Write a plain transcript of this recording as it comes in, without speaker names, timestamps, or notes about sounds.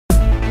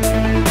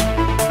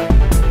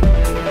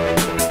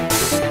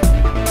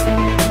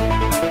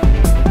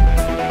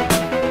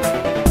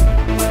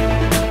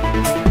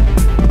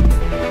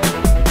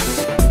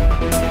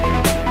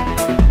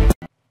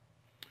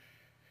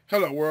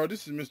Hello world,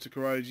 this is Mr.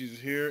 Karate Jesus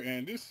here,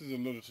 and this is a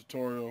little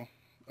tutorial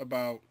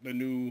about the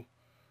new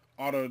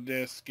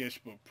AutoDesk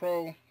SketchBook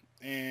Pro.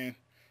 And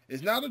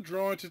it's not a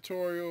drawing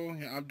tutorial.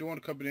 I'm doing a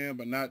couple of them,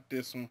 but not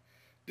this one.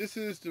 This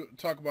is to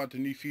talk about the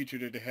new feature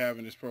that they have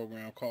in this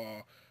program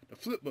called the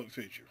FlipBook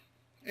feature.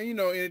 And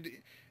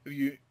if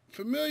you're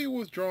familiar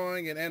with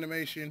drawing and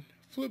animation,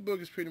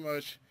 FlipBook is pretty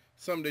much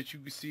something that you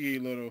can see a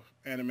little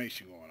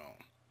animation going on.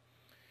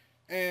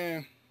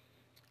 And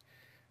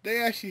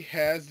they actually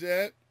has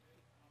that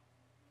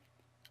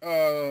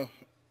uh,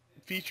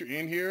 feature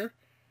in here,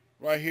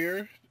 right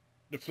here,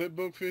 the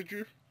flipbook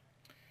feature.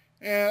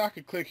 And I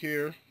could click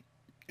here,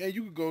 and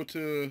you could go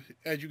to,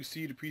 as you can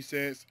see, the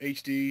presets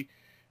HD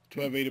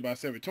 1280 by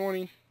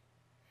 720,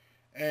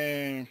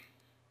 and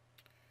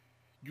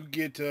you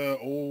get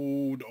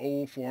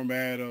old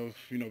format of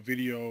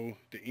video,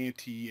 the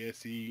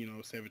NTSC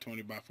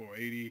 720 by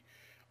 480,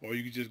 or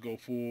you can just go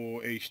full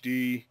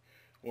HD,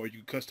 or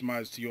you can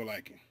customize it to your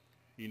liking.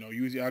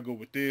 Usually I go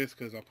with this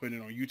because I'm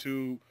putting it on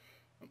YouTube,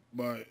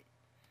 but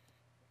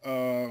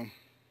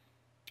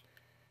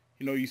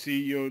you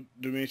see your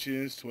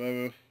dimensions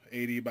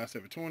 1280 by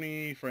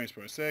 720 frames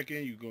per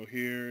second. You go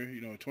here,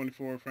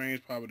 24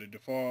 frames, probably the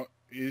default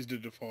is the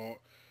default,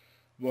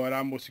 but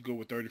I mostly go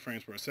with 30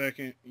 frames per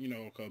second,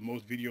 because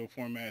most video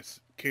formats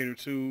cater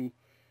to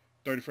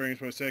 30 frames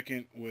per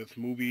second with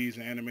movies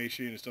and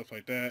animation and stuff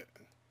like that.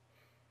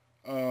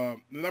 The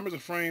numbers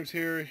of frames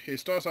here, it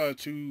starts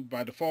out at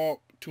by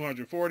default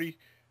 240,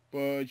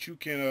 but you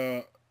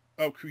can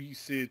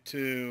increase it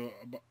to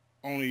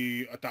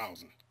only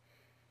 1,000.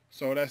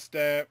 So that's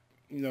that.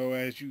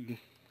 As you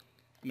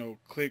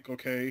click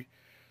OK,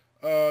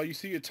 you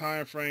see your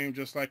time frame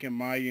just like in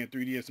Maya and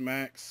 3ds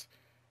Max.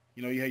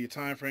 You have your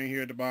time frame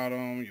here at the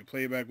bottom, your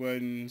playback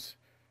buttons.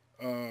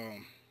 The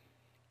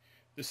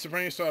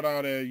frame start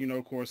out at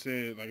of course,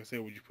 like I said,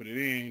 when you put it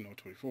in,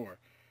 24.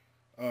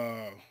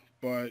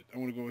 But I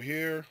want to go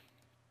here,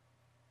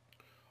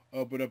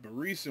 open up a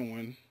recent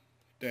one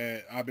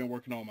that I've been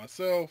working on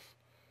myself,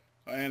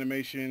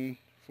 animation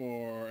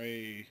for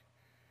a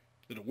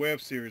little web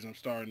series I'm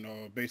starting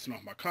basing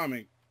off my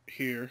comic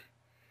here,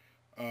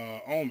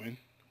 Omen.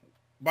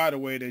 By the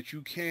way, that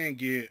you can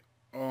get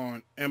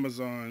on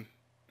Amazon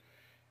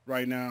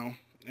right now,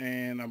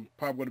 and I'm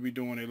probably going to be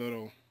doing a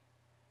little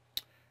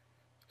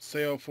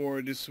sale for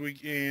it this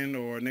weekend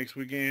or next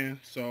weekend,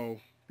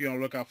 so be on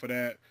the lookout for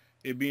that.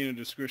 It'll be in the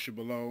description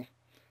below.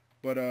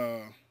 But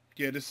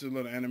yeah, this is a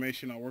little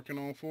animation I'm working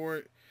on for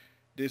it.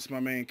 This is my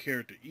main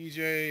character,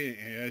 EJ,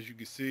 and as you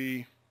can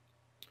see,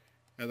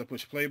 as I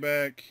push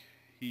playback,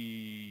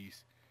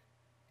 he's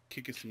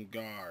kicking some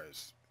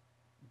guards.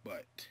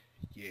 But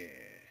yeah,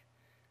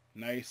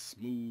 nice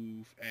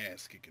smooth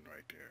ass kicking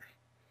right there.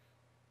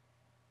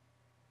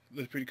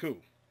 Looks pretty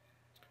cool.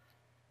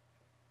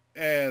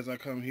 As I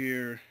come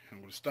here, I'm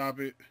going to stop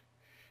it.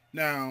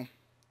 Now,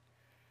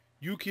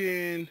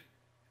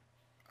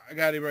 I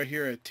got it right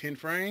here at 10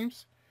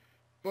 frames,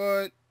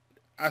 but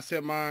I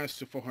set mine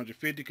to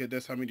 450 because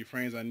that's how many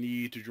frames I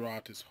need to draw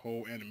out this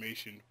whole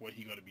animation, what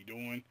he gonna be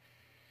doing.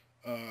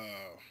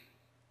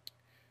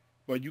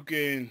 But you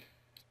can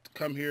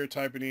come here,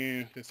 type it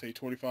in, let's say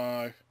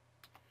 25,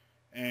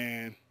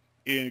 and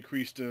it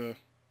increased the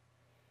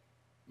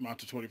amount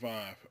to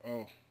 25.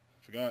 Oh,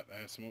 forgot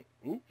I had some.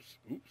 Oops.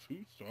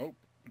 So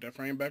put that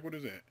frame back. What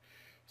is that?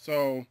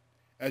 So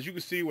as you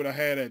can see, what I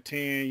had at 10,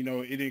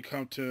 it didn't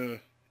come to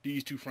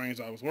these 2 frames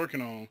I was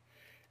working on,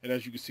 and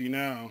as you can see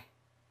now,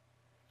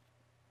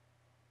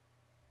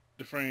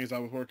 the frames I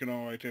was working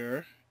on right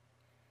there,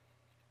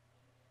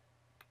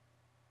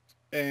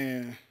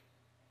 and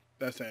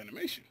that's the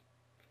animation.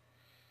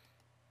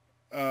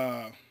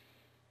 Right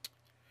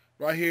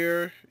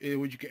here is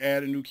where you can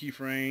add a new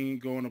keyframe,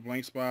 go in a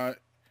blank spot,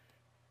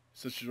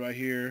 such as right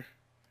here,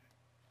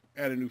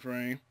 add a new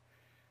frame,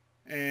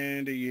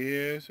 and there it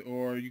is.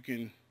 Or you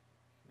can,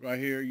 right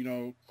here,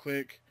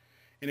 click,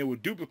 and it will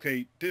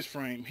duplicate this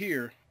frame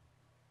here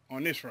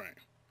on this frame.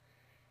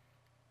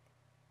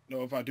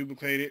 If I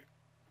duplicate it,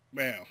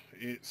 bam,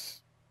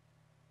 it's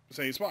the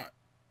same spot,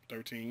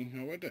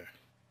 13, right there.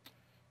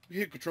 You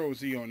hit Control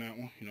Z on that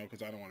one,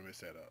 because I don't want to mess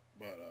that up.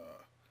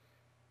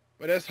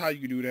 But that's how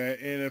you do that.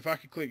 And if I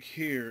could click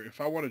here,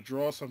 if I want to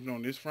draw something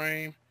on this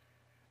frame,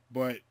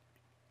 but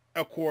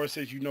of course,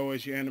 as as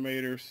your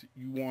animators,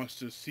 you want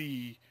to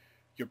see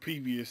your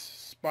previous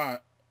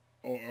spot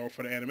or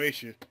for the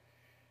animation.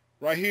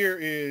 Right here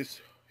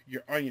is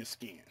your onion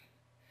skin.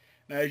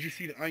 Now, as you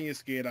see the onion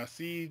skin, I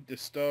see the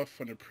stuff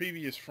from the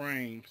previous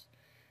frames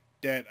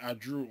that I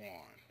drew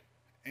on,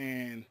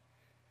 and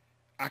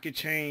I can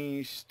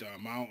change the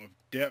amount of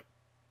depth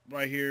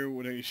right here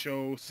where they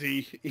show.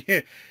 See,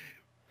 yeah,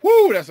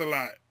 whoo, that's a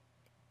lot.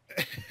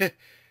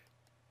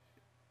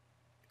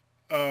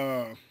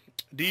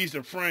 These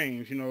are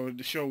frames,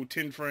 to show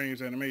 10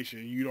 frames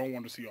animation. You don't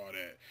want to see all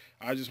that.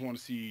 I just want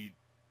to see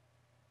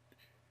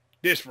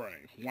this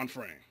frame, one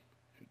frame.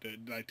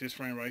 Like this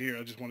frame right here.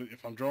 I just want to,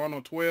 if I'm drawing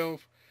on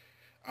 12,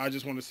 I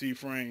just want to see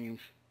frame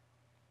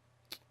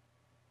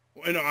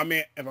Well, no, I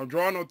mean, if I'm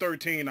drawing on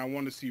 13, I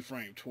want to see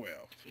frame 12.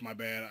 My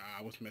bad,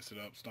 I was messing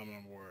up, stumbling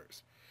on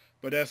words.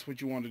 But that's what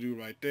you want to do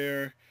right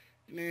there.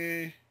 And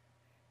then,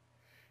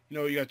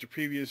 you got your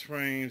previous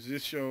frames.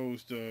 This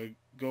shows the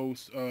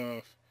ghost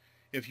of,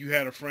 if you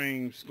had a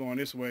frames going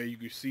this way, you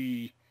could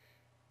see,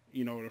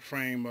 the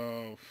frame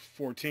of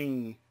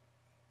 14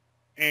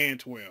 and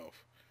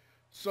 12.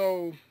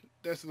 So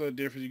that's a little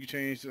different. You can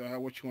change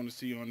what you want to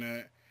see on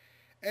that.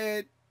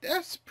 And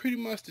that's pretty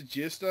much the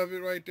gist of it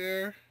right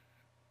there,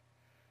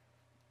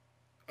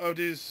 of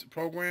this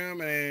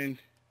program. And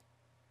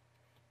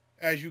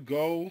as you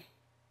go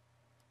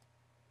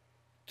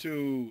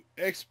to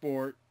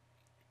export,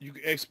 you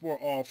can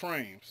export all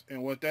frames.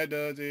 And what that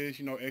does is,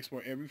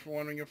 export every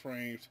one of your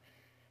frames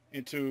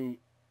into,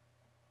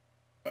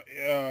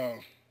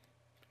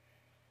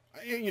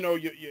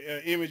 your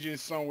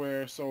images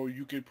somewhere, so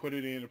you could put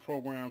it in a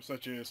program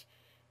such as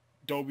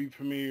Adobe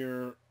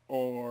Premiere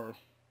or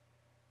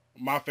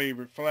my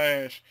favorite,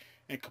 Flash,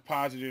 and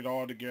composite it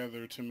all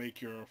together to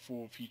make your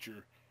full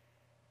feature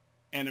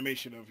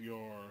animation of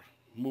your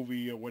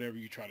movie or whatever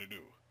you try to do.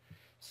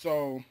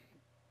 So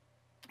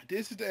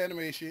this is the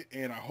animation,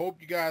 and I hope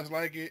you guys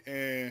like it,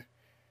 and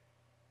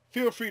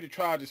feel free to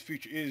try this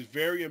feature. It is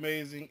very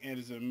amazing, and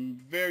it's a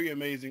very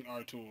amazing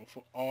art tool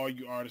for all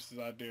you artists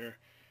out there.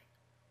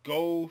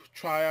 Go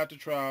try out the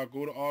trial.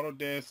 Go to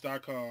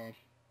AutoDesk.com.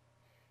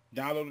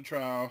 Download the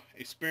trial.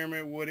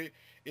 Experiment with it.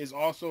 It's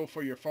also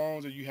for your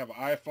phones if you have an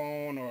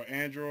iPhone or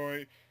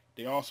Android.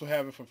 They also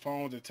have it for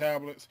phones and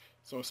tablets.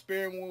 So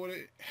experiment with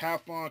it.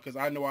 Have fun, because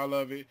I know I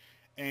love it.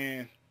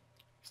 And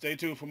stay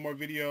tuned for more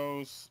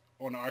videos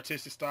on the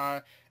artistic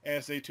style.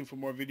 And stay tuned for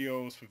more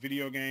videos for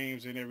video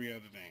games and every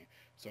other thing.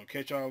 So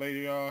catch y'all later,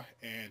 y'all.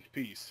 And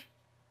peace.